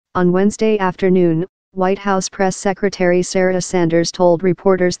On Wednesday afternoon, White House Press Secretary Sarah Sanders told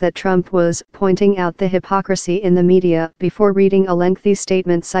reporters that Trump was pointing out the hypocrisy in the media before reading a lengthy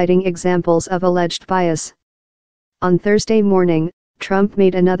statement citing examples of alleged bias. On Thursday morning, Trump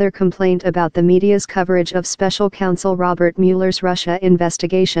made another complaint about the media's coverage of Special Counsel Robert Mueller's Russia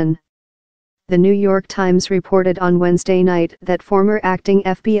investigation. The New York Times reported on Wednesday night that former acting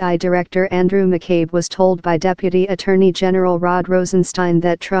FBI Director Andrew McCabe was told by Deputy Attorney General Rod Rosenstein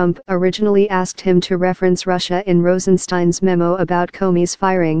that Trump originally asked him to reference Russia in Rosenstein's memo about Comey's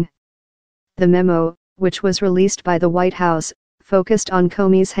firing. The memo, which was released by the White House, focused on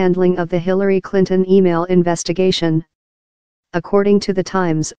Comey's handling of the Hillary Clinton email investigation. According to the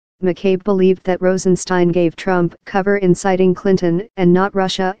Times, McCabe believed that Rosenstein gave Trump cover in citing Clinton and not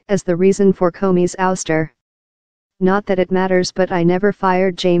Russia as the reason for Comey's ouster. "Not that it matters, but I never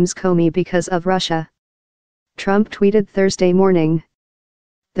fired James Comey because of Russia," Trump tweeted Thursday morning.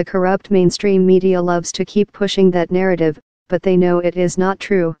 "The corrupt mainstream media loves to keep pushing that narrative, but they know it is not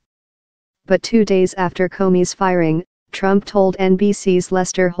true." But 2 days after Comey's firing, Trump told NBC's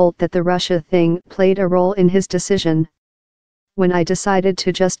Lester Holt that the Russia thing played a role in his decision. "When I decided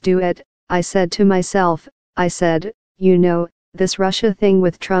to just do it, I said to myself, I said, you know, this Russia thing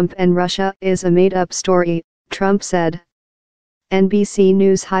with Trump and Russia is a made-up story," Trump said. NBC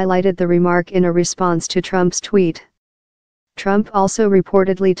News highlighted the remark in a response to Trump's tweet. Trump also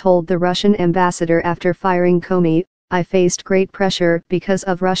reportedly told the Russian ambassador after firing Comey, "I faced great pressure because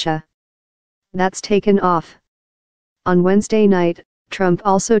of Russia. That's taken off." On Wednesday night, Trump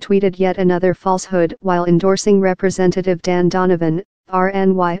also tweeted yet another falsehood while endorsing Representative Dan Donovan,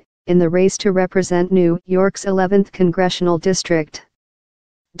 RNY, in the race to represent New York's 11th congressional district.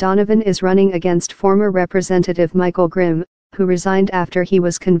 Donovan is running against former Representative Michael Grimm, who resigned after he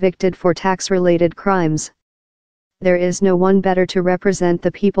was convicted for tax-related crimes. "There is no one better to represent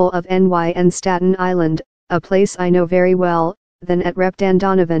the people of NY and Staten Island, a place I know very well, than at Rep. Dan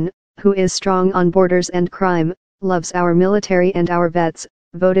Donovan, who is strong on borders and crime, loves our military and our vets,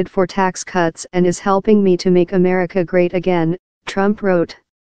 voted for tax cuts and is helping me to make America great again," Trump wrote.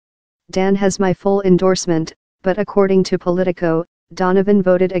 "Dan has my full endorsement," but according to Politico, Donovan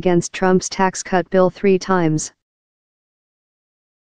voted against Trump's tax cut bill 3 times.